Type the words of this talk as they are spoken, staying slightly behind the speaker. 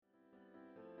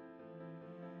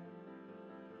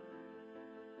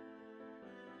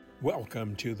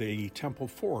Welcome to the Temple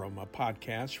Forum, a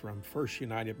podcast from First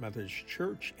United Methodist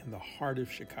Church in the heart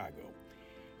of Chicago.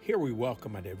 Here we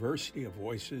welcome a diversity of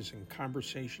voices and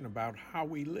conversation about how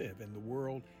we live in the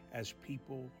world as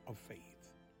people of faith.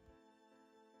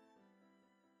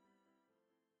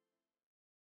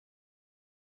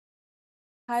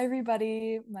 Hi,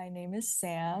 everybody. My name is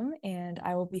Sam, and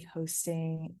I will be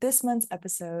hosting this month's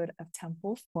episode of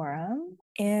Temple Forum.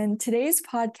 And today's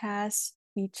podcast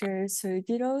features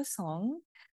Sulkiro Song,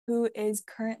 who is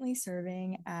currently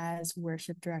serving as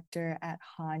worship director at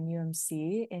Han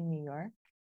UMC in New York.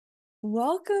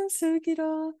 Welcome,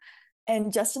 Sulkiro.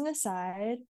 And just an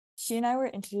aside, she and I were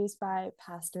introduced by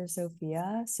Pastor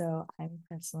Sophia, so I'm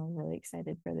personally really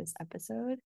excited for this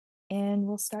episode. And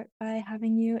we'll start by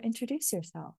having you introduce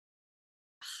yourself.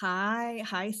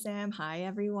 Hi, Sam. Hi,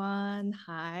 everyone.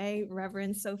 Hi,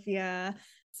 Reverend Sophia.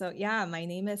 So yeah, my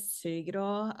name is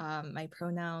Sulkiro. My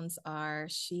pronouns are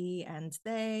she and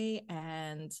they.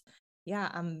 And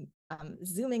yeah, I'm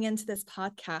zooming into this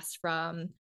podcast from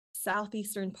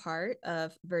southeastern part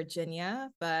of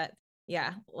Virginia. But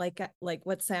yeah, like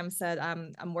what Sam said,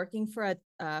 I'm working for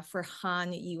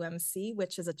Han UMC,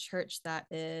 which is a church that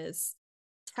is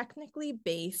technically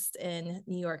based in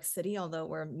New York City, although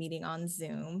we're meeting on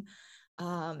Zoom.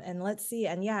 And let's see.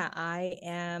 And yeah,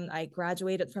 I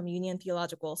graduated from Union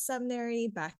Theological Seminary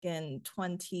back in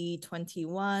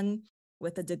 2021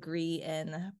 with a degree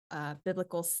in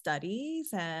biblical studies.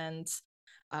 And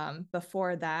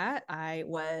before that, I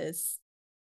was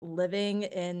living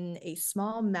in a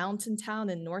small mountain town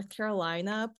in North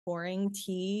Carolina, pouring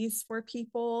teas for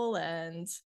people and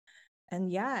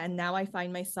now I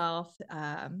find myself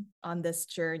on this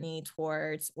journey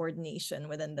towards ordination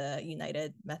within the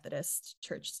United Methodist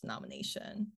Church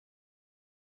denomination.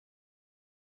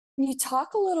 Can you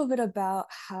talk a little bit about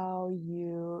how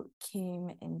you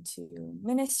came into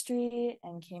ministry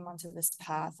and came onto this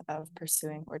path of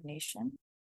pursuing ordination?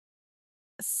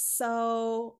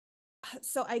 So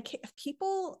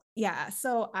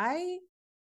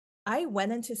I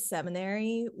went into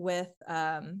seminary with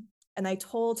and I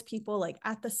told people like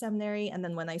at the seminary, and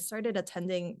then when I started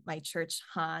attending my church,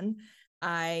 Han,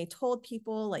 I told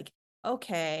people like,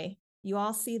 okay, you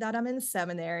all see that I'm in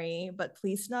seminary, but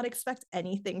please do not expect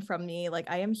anything from me.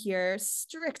 Like I am here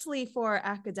strictly for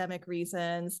academic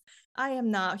reasons. I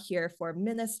am not here for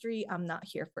ministry. I'm not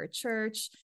here for church.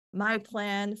 My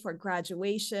plan for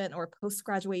graduation or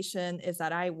post-graduation is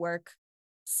that I work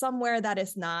somewhere that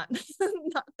is not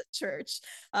not the church.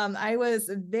 I was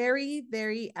very,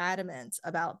 very adamant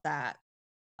about that.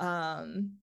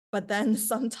 But then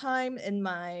sometime in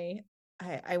my,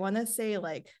 I want to say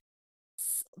like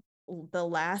the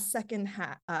last second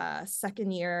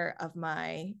year of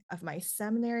my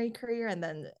seminary career, and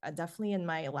then definitely in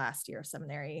my last year of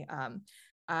seminary,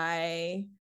 I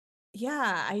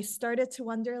started to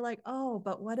wonder like, oh,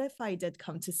 but what if I did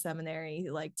come to seminary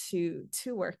like to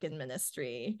work in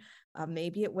ministry?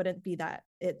 Maybe it wouldn't be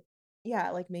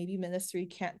like maybe ministry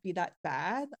can't be that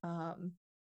bad.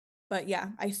 But yeah,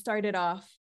 I started off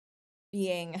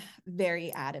being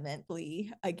very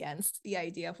adamantly against the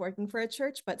idea of working for a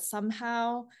church, but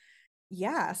somehow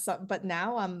but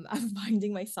now I'm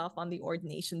finding myself on the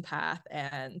ordination path,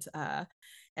 and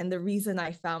the reason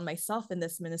I found myself in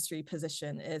this ministry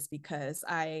position is because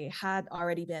I had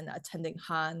already been attending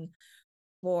Han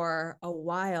for a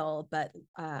while, but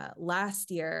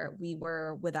last year we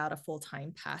were without a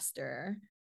full-time pastor,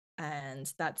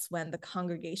 and that's when the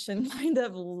congregation kind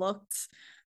of looked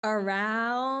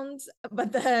around,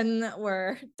 but then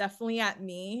we're definitely at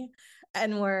me,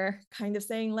 and we're kind of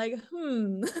saying like,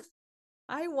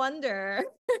 I wonder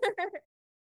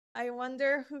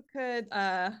who could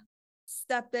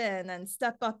step in and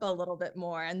step up a little bit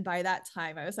more. And by that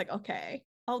time, I was like, okay,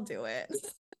 I'll do it.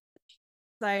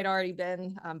 I had already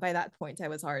been, by that point, I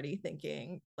was already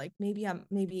thinking like,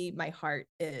 maybe my heart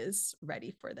is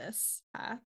ready for this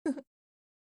path.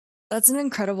 That's an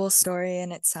incredible story,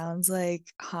 and it sounds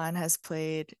like Han has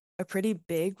played a pretty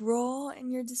big role in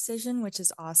your decision, which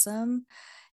is awesome.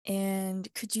 And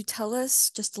could you tell us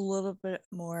just a little bit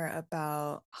more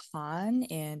about Han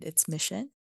and its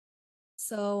mission?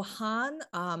 So Han,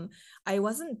 I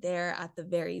wasn't there at the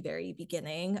very, very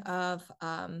beginning of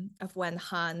when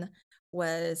Han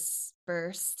was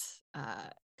first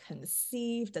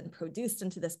conceived and produced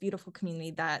into this beautiful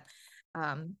community that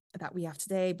we have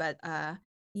today. But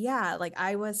like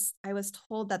I was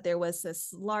told that there was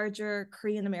this larger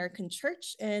Korean American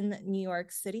church in New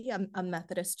York City, a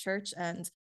Methodist church, and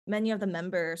many of the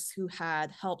members who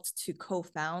had helped to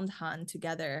co-found Han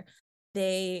together,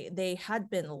 they had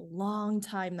been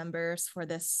longtime members for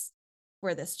this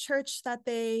for this church that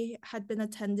they had been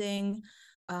attending.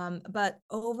 But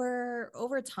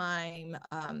over time,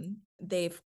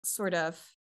 they've sort of,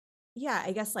 yeah,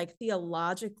 I guess like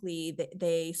theologically,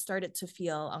 they started to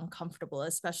feel uncomfortable,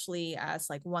 especially as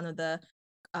like one of the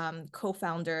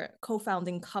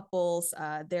co-founding couples,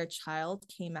 their child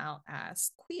came out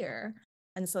as queer.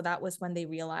 And so that was when they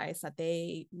realized that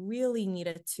they really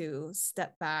needed to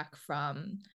step back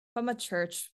from a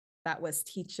church that was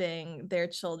teaching their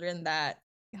children that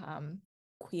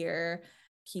queer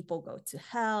people go to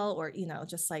hell, or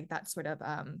just like that sort of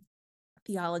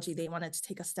theology. They wanted to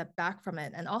take a step back from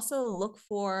it and also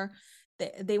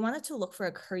they wanted to look for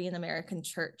a Korean American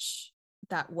church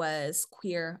that was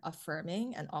queer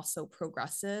affirming and also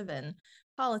progressive in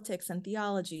politics and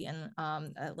theology, and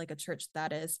like a church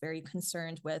that is very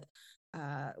concerned with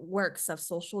works of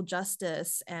social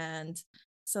justice. And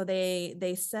so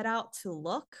they set out to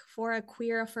look for a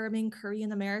queer affirming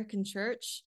Korean American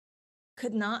church,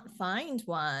 could not find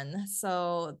one.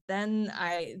 So then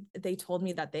they told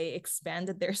me that they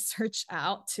expanded their search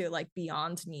out to like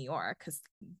beyond New York, because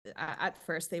at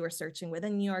first they were searching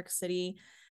within New York City,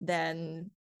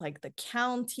 then like the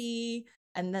county,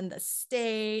 and then the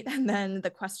state, and then the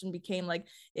question became like,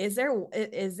 is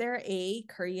there a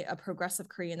progressive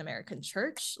Korean American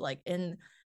church like in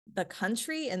the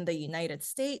country, in the United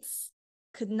States?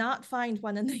 Could not find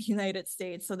one in the United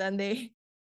States. So then they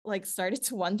like started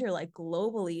to wonder, like,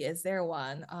 globally, is there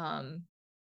one?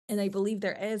 And I believe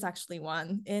there is actually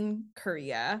one in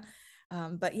Korea.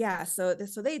 But yeah, so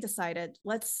they decided,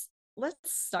 let's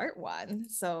start one.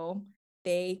 So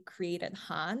they created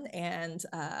Han, and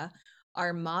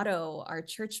our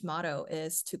church motto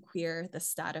is to queer the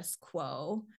status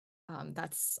quo.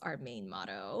 That's our main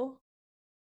motto.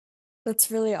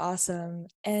 That's really awesome.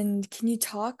 And can you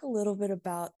talk a little bit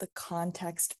about the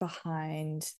context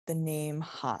behind the name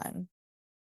Han?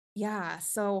 Yeah,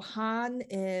 so Han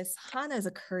is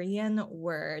a Korean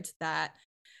word that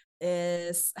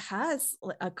has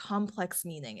a complex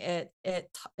meaning.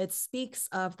 It speaks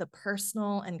of the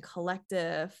personal and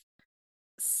collective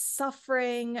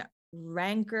suffering,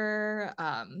 rancor,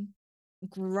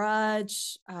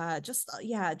 grudge, just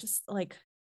like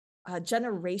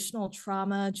generational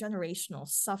trauma, generational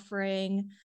suffering.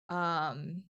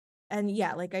 And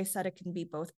yeah, like I said, it can be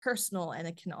both personal and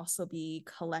it can also be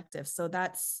collective. So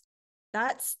that's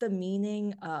the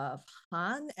meaning of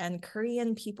Han. And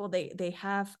Korean people, they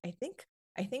have, I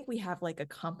think we have like a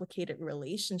complicated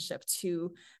relationship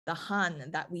to the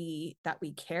Han that we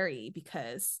carry,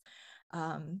 because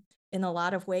in a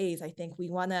lot of ways, I think we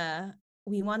want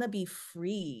to be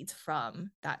freed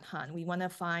from that Han. We want to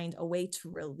find a way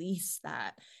to release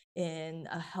that in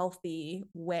a healthy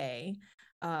way.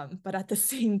 But at the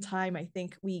same time, I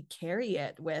think we carry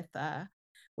it with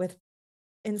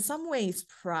in some ways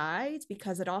pride,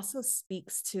 because it also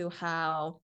speaks to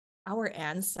how our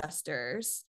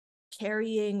ancestors,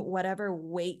 carrying whatever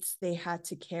weights they had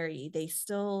to carry, they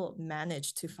still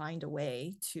managed to find a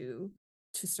way to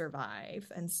survive.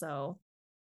 And so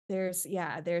there's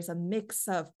a mix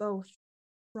of both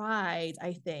pride,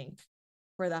 I think,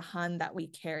 for the Han that we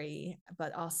carry,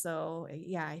 but also,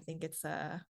 yeah, I think it's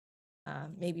a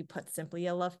maybe put simply,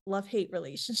 a love hate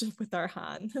relationship with our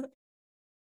Han.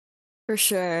 For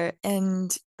sure.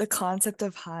 And the concept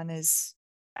of Han is,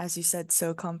 as you said,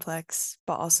 so complex,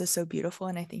 but also so beautiful.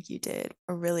 And I think you did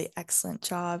a really excellent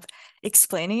job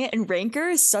explaining it. And rancor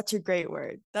is such a great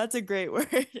word. That's a great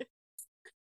word.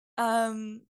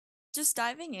 Um, just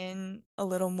diving in a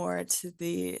little more to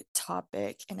the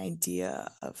topic and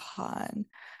idea of Han,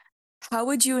 how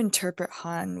would you interpret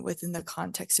Han within the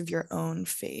context of your own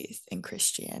faith in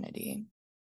Christianity?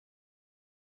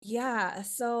 Yeah,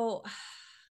 so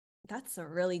that's a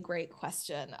really great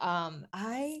question.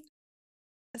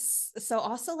 So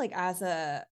also, like, as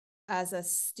a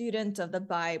student of the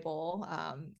Bible,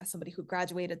 as somebody who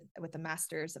graduated with a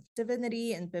master's of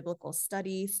divinity and biblical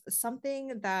studies,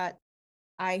 something that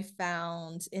I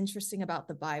found interesting about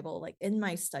the Bible, like in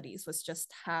my studies, was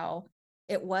just how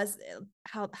it was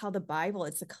how the Bible,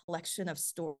 it's a collection of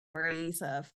stories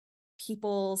of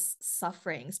people's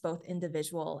sufferings, both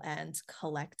individual and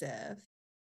collective.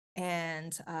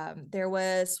 And there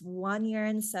was one year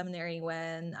in seminary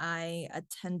when I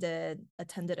attended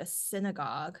a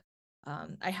synagogue.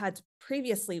 I had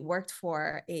previously worked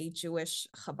for a Jewish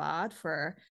Chabad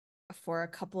for a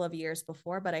couple of years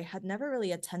before, but I had never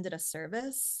really attended a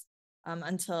service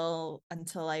until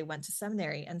I went to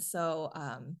seminary. And so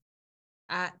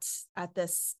at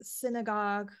this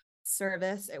synagogue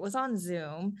service, it was on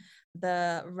Zoom.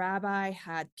 The rabbi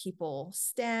had people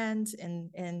stand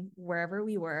in wherever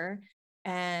we were,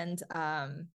 and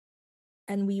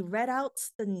and we read out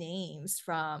the names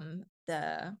from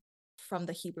the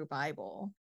Hebrew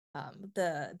Bible,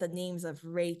 the names of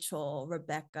Rachel,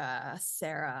 Rebecca,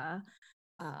 Sarah,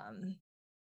 um,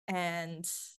 and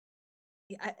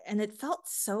and it felt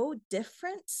so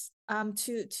different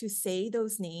to say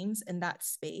those names in that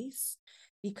space,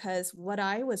 because what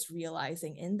I was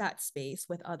realizing in that space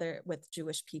with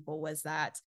Jewish people was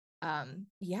that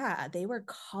yeah, they were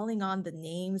calling on the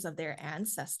names of their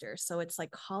ancestors. So it's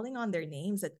like calling on their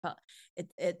names.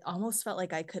 It almost felt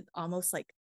like I could almost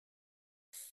like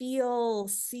feel,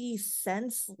 see,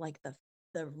 sense like the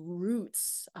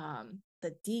roots,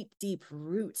 the deep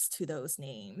roots to those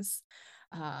names.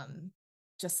 Um,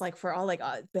 just like for all like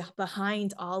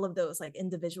behind all of those like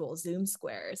individual Zoom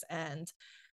squares. And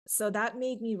so that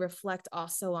made me reflect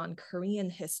also on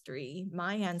Korean history,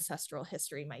 my ancestral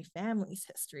history, my family's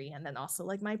history, and then also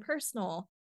like my personal,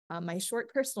 my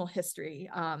short personal history.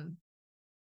 And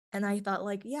I thought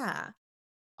like, yeah,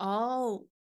 all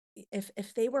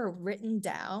if they were written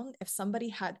down, if somebody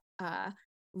had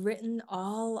written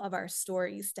all of our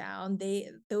stories down,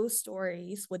 those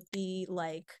stories would be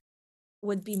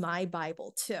my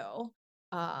Bible too.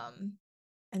 um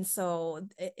and so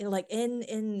like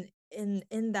in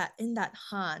that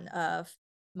Han of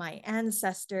my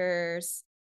ancestors,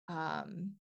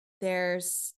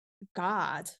 there's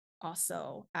God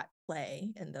also at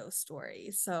play in those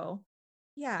stories. So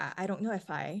yeah, I don't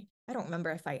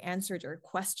remember if I answered your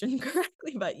question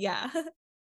correctly, but yeah,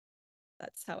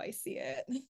 that's how I see it.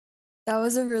 That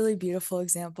was a really beautiful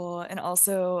example and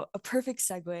also a perfect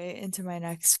segue into my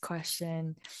next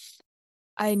question.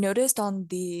 I noticed on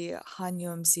the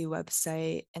HanUMC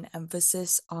website an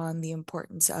emphasis on the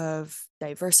importance of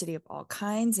diversity of all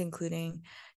kinds, including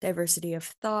diversity of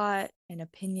thought and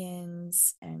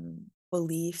opinions and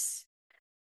beliefs.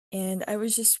 And I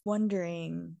was just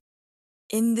wondering,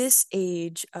 in this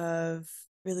age of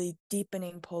really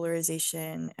deepening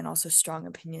polarization and also strong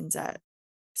opinions that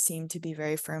seem to be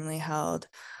very firmly held,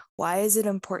 why is it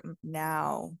important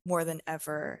now more than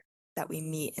ever that we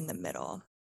meet in the middle?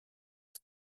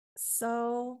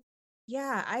 So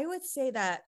yeah, I would say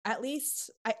that at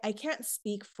least I can't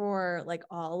speak for like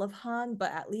all of Han,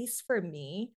 but at least for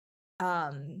me,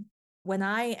 um, when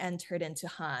I entered into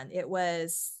Han, it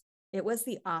was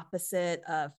the opposite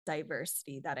of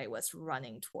diversity that I was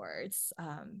running towards.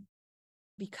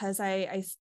 Because I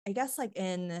guess like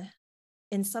in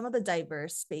some of the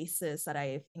diverse spaces that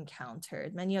I've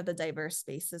encountered, many of the diverse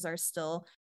spaces are still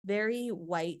very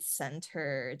white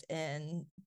centered in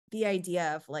the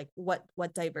idea of like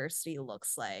what diversity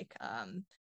looks like.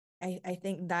 I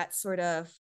think that sort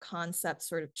of concept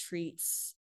sort of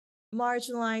treats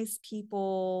marginalized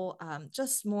people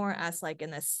just more as like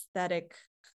an aesthetic,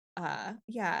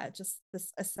 yeah, just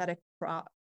this aesthetic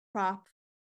prop,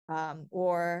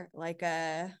 or like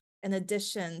an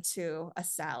addition to a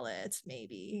salad,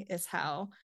 maybe is how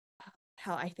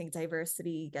I think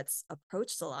diversity gets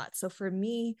approached a lot. So for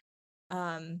me,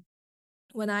 um,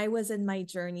 when I was in my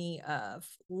journey of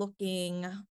looking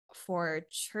for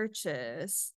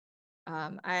churches,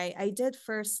 I did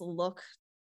first look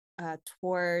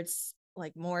towards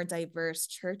like more diverse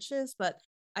churches, but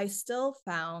I still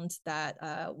found that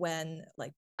when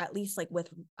like at least like with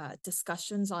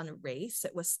discussions on race,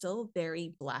 it was still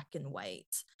very black and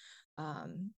white.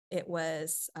 It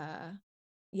was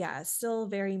yeah, still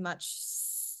very much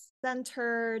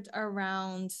centered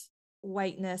around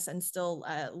whiteness and still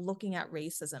looking at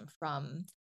racism from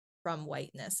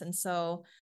whiteness. And so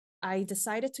I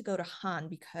decided to go to Han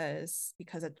because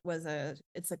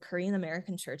it's a Korean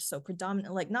American church. So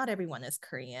predominant, like not everyone is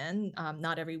Korean,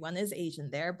 not everyone is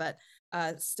Asian there, but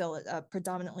still a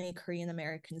predominantly Korean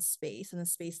American space, and a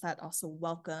space that also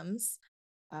welcomes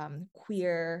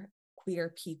queer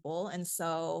people. And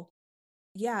so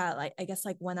yeah, like I guess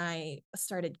like when I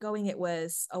started going, it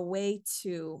was a way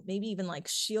to maybe even like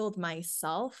shield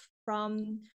myself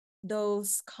from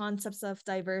those concepts of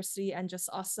diversity, and just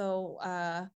also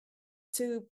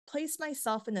to place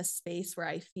myself in a space where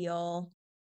I feel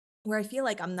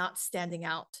like I'm not standing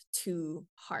out too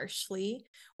harshly,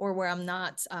 or where I'm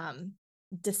not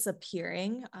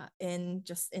disappearing in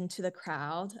just into the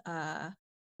crowd,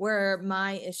 where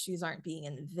my issues aren't being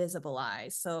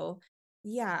invisibilized. So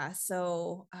yeah,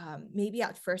 so maybe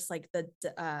at first like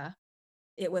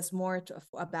it was more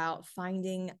about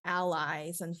finding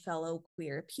allies and fellow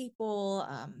queer people,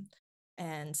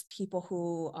 and people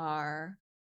who are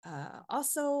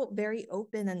also very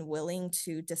open and willing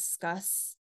to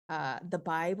discuss the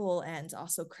Bible and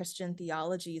also Christian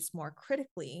theologies more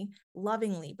critically,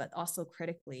 lovingly, but also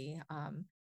critically.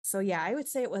 So yeah, I would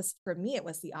say it was, for me, it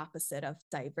was the opposite of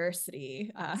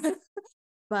diversity.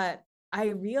 But I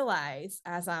realize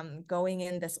as I'm going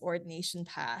in this ordination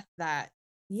path that,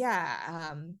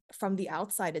 from the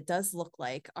outside, it does look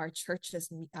like our church is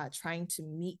trying to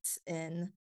meet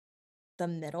in the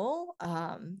middle,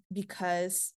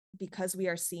 because we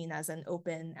are seen as an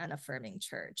open and affirming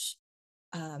church.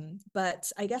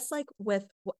 But I guess like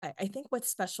I think what's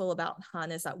special about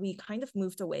Han is that we kind of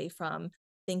moved away from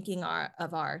thinking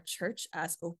of our church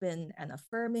as open and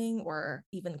affirming or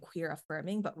even queer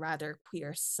affirming, but rather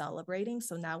queer celebrating.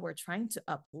 So now we're trying to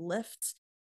uplift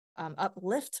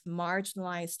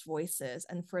marginalized voices,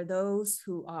 and for those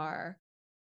who are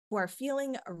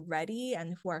feeling ready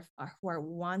and who are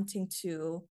wanting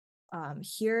to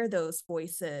hear those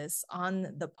voices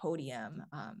on the podium,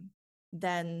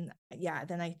 then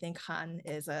I think Han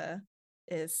is a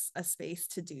space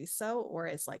to do so, or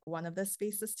is like one of the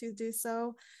spaces to do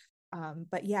so.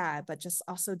 But just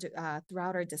also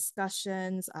throughout our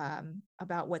discussions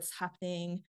about what's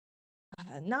happening,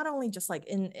 not only just like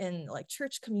in like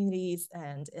church communities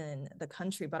and in the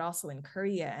country, but also in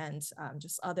Korea and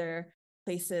just other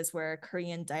places where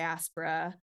Korean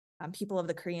diaspora, people of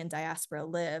the Korean diaspora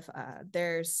live.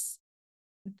 There's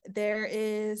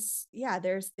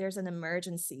an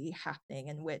emergency happening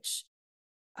in which,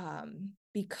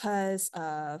 because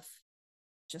of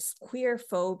just queer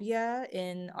phobia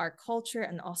in our culture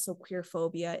and also queer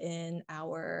phobia in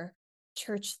our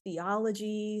church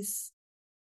theologies,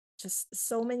 just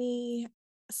so many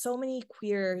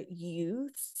queer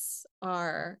youths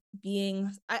are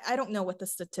being, I don't know what the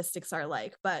statistics are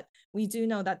like, but we do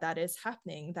know that that is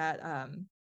happening, that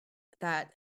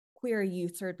queer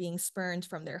youths are being spurned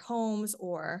from their homes,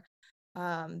 or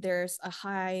there's a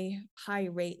high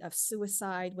rate of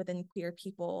suicide within queer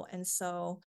people. And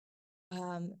so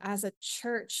as a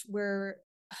church, we're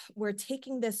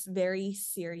taking this very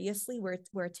seriously.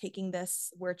 We're treating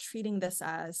this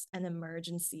as an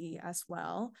emergency as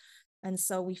well. And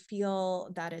so we feel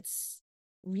that it's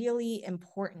really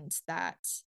important that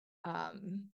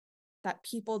that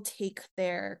people take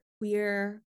their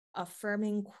queer,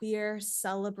 affirming queer,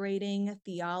 celebrating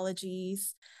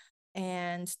theologies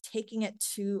and taking it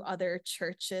to other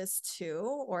churches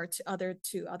too, or to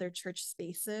other church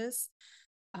spaces,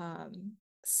 um,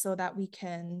 so that we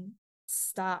can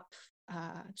stop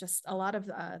just a lot of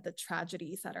the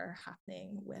tragedies that are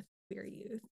happening with queer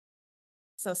youth.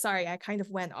 So sorry, I kind of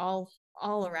went all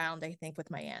around, I think, with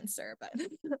my answer, but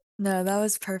No, that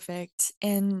was perfect.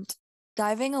 And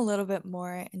diving a little bit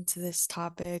more into this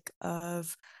topic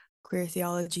of queer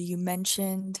theology, you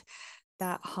mentioned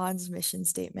that Han's mission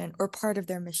statement, or part of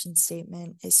their mission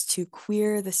statement, is to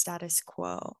queer the status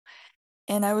quo.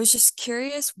 And I was just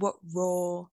curious, what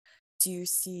role do you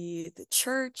see the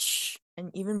church,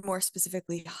 and even more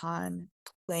specifically Han,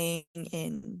 playing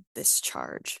in this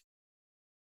charge?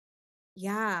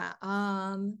 yeah.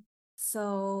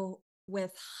 So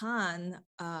with Han,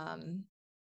 I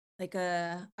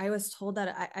was told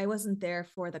that I wasn't there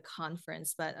for the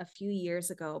conference, but a few years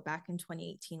ago, back in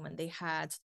 2018, when they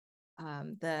had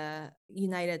the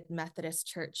United Methodist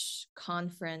Church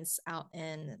conference out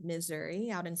in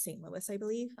Missouri, out in St. Louis, I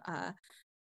believe,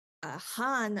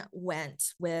 Han went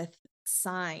with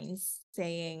signs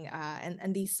saying,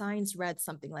 and these signs read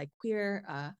something like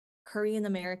queer Korean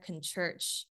American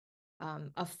Church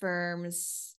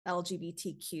affirms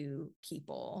LGBTQ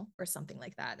people, or something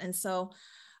like that. And so,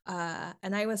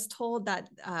 and I was told that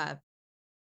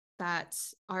that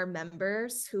our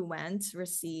members who went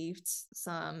received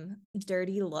some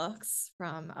dirty looks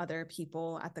from other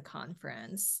people at the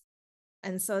conference.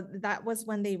 And so that was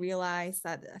when they realized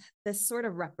that this sort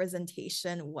of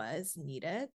representation was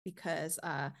needed, because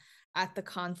at the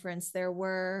conference there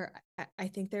were, I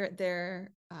think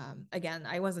again,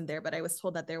 I wasn't there, but I was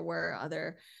told that there were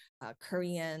other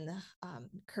Korean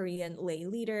lay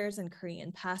leaders and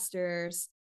Korean pastors.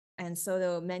 And so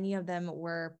though many of them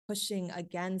were pushing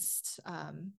against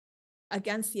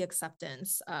the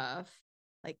acceptance of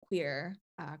like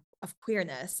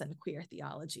queerness and queer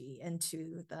theology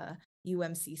into the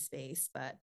UMC space.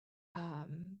 But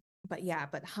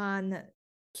Han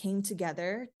came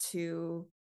together to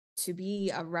be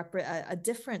a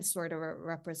different sort of a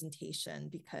representation,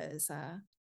 because I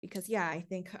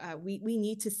think we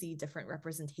need to see different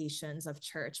representations of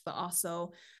church, but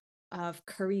also of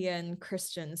Korean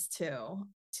Christians too,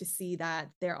 to see that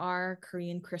there are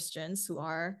Korean Christians who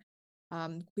are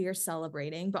queer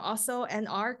celebrating, but also and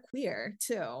are queer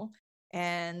too.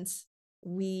 And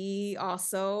we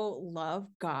also love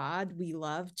God, we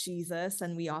love Jesus,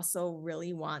 and we also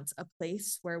really want a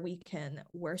place where we can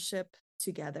worship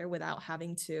together without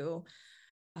having to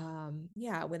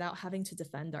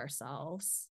defend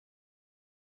ourselves.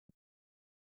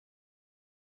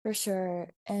 For sure.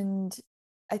 And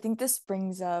I think this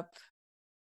brings up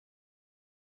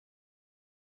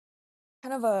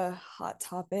kind of a hot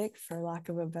topic, for lack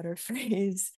of a better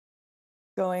phrase,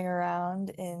 going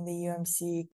around in the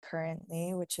UMC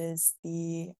currently, which is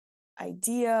the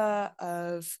idea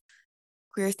of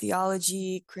queer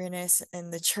theology, queerness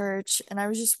in the church. And I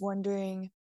was just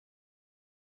wondering,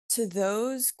 to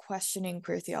those questioning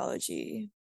queer theology,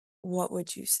 what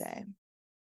would you say?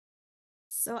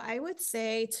 So I would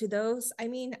say to those, I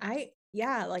mean,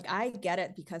 yeah, like I get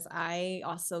it because I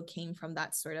also came from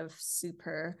that sort of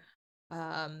super,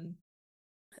 um,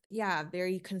 yeah,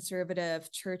 very conservative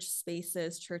church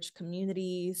spaces, church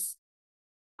communities,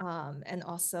 and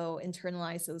also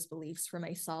internalize those beliefs for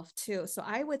myself too. So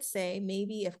I would say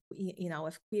maybe if,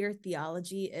 if queer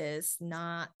theology is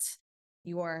not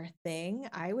your thing,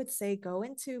 I would say go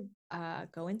into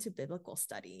biblical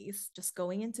studies. Just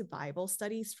going into Bible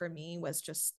studies for me was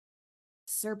just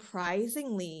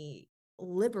surprisingly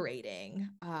liberating.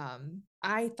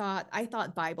 I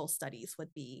thought Bible studies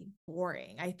would be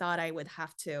boring. I thought I would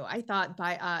have to. I thought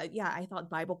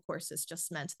Bible courses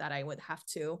just meant that I would have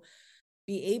to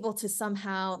be able to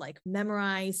somehow like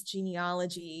memorize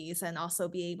genealogies and also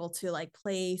be able to like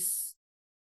place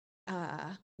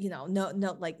know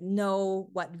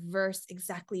what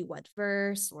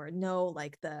verse, or know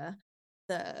like the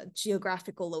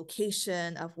geographical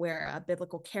location of where a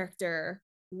biblical character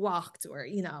walked, or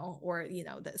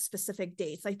the specific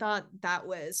dates. I thought that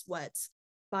was what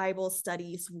Bible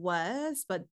studies was,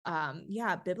 but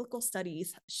yeah, biblical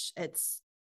studies, it's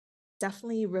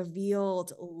definitely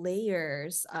revealed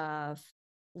layers of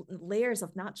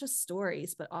not just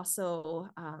stories, but also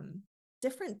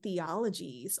different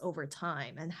theologies over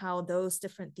time, and how those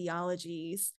different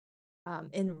theologies,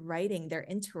 in writing, they're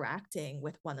interacting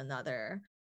with one another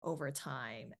over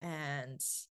time. And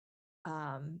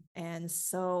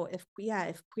so if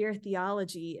queer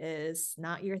theology is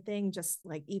not your thing, just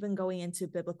like even going into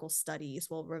biblical studies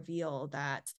will reveal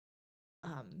that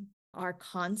our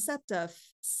concept of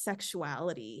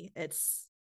sexuality,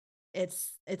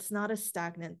 it's not a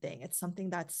stagnant thing. It's something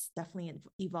that's definitely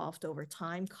evolved over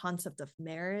time. Concept of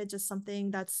marriage is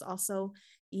something that's also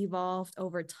evolved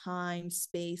over time,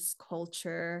 space,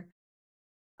 culture.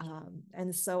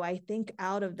 And so I think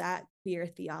out of that, queer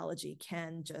theology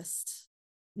can just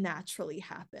naturally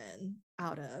happen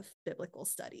out of biblical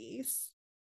studies.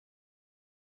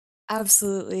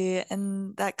 Absolutely.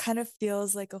 And that kind of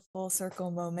feels like a full circle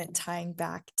moment tying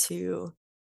back to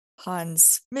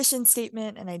Han's mission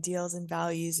statement and ideals and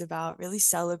values about really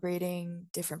celebrating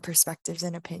different perspectives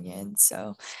and opinions.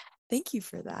 So thank you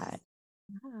for that.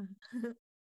 Yeah.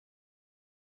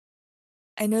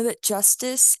 I know that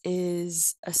justice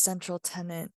is a central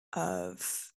tenet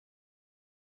of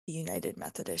the United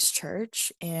Methodist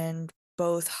Church, and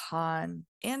both Han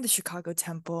and the Chicago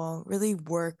Temple really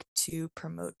work to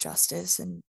promote justice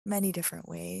in many different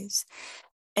ways.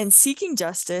 And seeking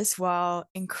justice, while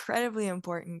incredibly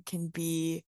important, can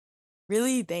be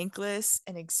really thankless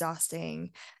and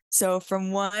exhausting. So,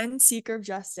 from one seeker of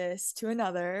justice to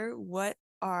another, what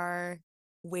are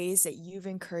ways that you've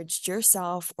encouraged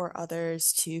yourself or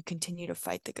others to continue to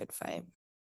fight the good fight?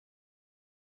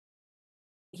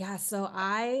 Yeah, so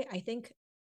I think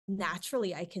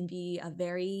naturally I can be a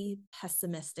very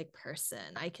pessimistic person.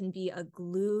 I can be a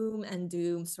gloom and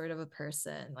doom sort of a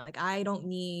person. Like I don't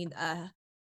need a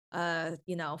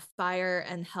fire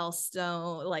and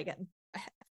hellstone, like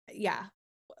yeah,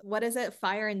 what is it,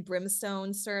 fire and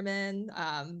brimstone sermon.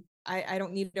 I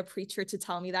don't need a preacher to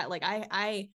tell me that. Like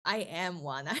I am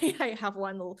one. I have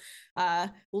one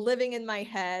living in my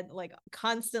head like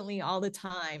constantly all the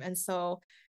time. And so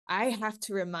I have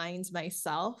to remind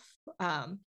myself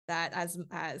that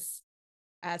as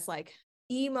like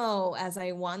emo as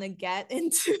I want to get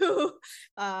into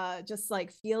just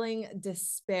like feeling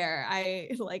despair,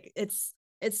 I like it's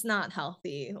not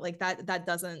healthy. Like that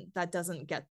doesn't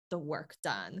get the work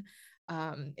done.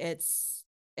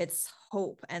 It's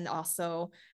hope. And also,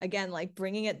 again, like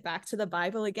bringing it back to the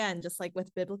Bible again, just like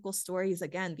with biblical stories,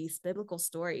 again, these biblical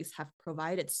stories have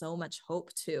provided so much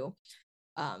hope to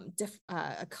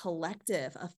a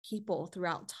collective of people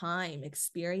throughout time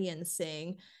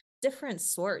experiencing different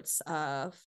sorts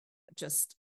of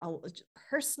just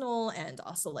personal and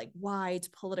also like wide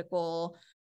political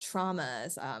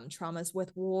traumas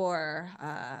with war,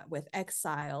 with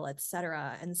exile,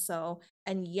 etc. And so,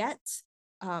 and yet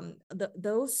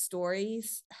those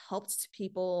stories helped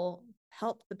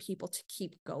the people to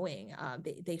keep going.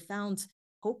 They found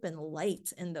hope and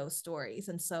light in those stories.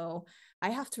 And so I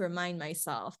have to remind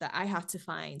myself that I have to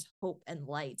find hope and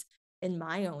light in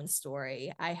my own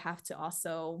story. I have to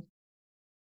also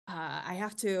I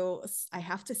have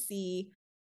to see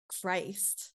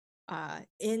Christ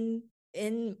in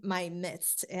my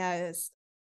midst, as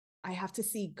I have to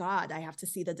see God. I have to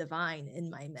see the divine in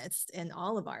my midst, in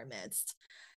all of our midst.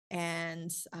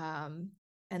 And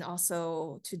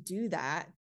also to do that,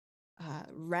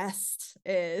 rest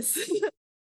is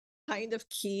kind of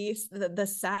key. The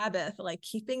Sabbath, like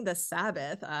keeping the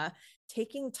Sabbath,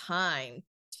 taking time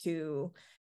to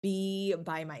be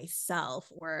by myself,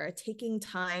 or taking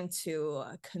time to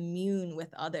commune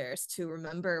with others, to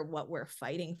remember what we're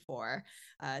fighting for,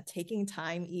 taking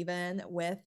time even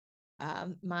with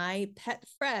my pet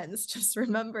friends, just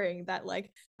remembering that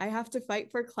like I have to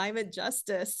fight for climate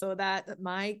justice so that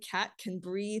my cat can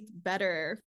breathe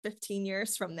better 15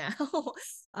 years from now.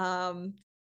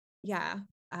 Yeah,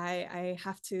 I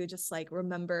have to just like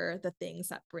remember the things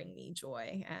that bring me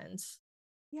joy. And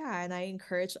yeah, and I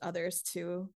encourage others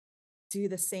to do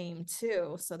the same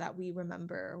too, so that we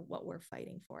remember what we're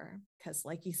fighting for. Because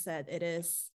like you said, it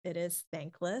is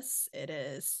thankless, it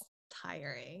is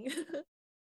tiring.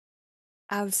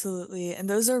 Absolutely. And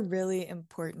those are really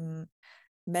important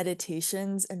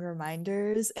meditations and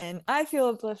reminders. And I feel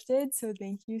uplifted. So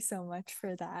thank you so much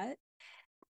for that.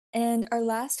 And our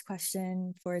last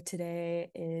question for today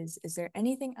is there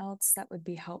anything else that would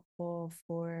be helpful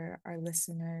for our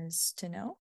listeners to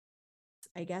know?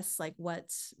 I guess like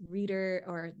what reader,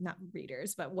 or not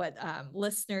readers, but what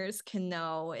listeners can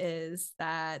know is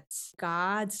that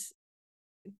God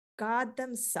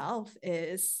themselves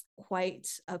is quite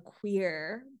a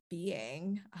queer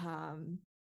being.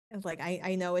 And like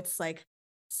I know it's like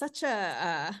such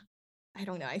a I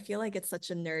don't know. I feel like it's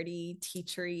such a nerdy,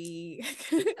 teachery,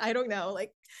 I don't know,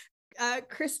 like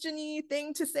Christian-y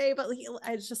thing to say, but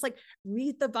it's just like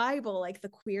read the Bible. Like the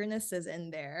queerness is in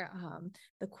there.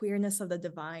 The queerness of the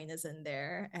divine is in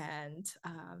there, and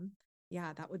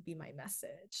yeah, that would be my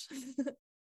message.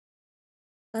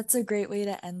 That's a great way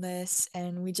to end this.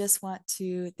 And we just want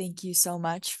to thank you so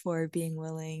much for being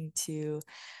willing to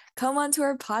come onto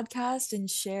our podcast and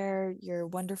share your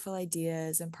wonderful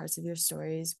ideas and parts of your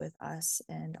stories with us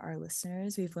and our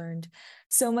listeners. We've learned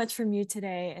so much from you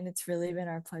today, and it's really been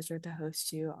our pleasure to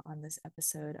host you on this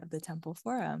episode of the Temple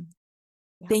Forum.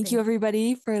 Yeah, Thank you,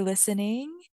 everybody, for listening.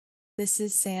 This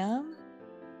is Sam.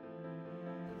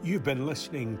 You've been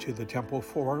listening to the Temple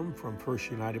Forum from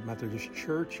First United Methodist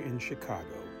Church in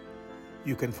Chicago.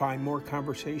 You can find more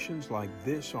conversations like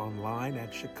this online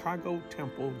at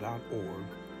chicagotemple.org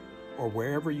or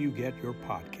wherever you get your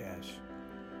podcasts.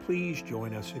 Please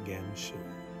join us again soon.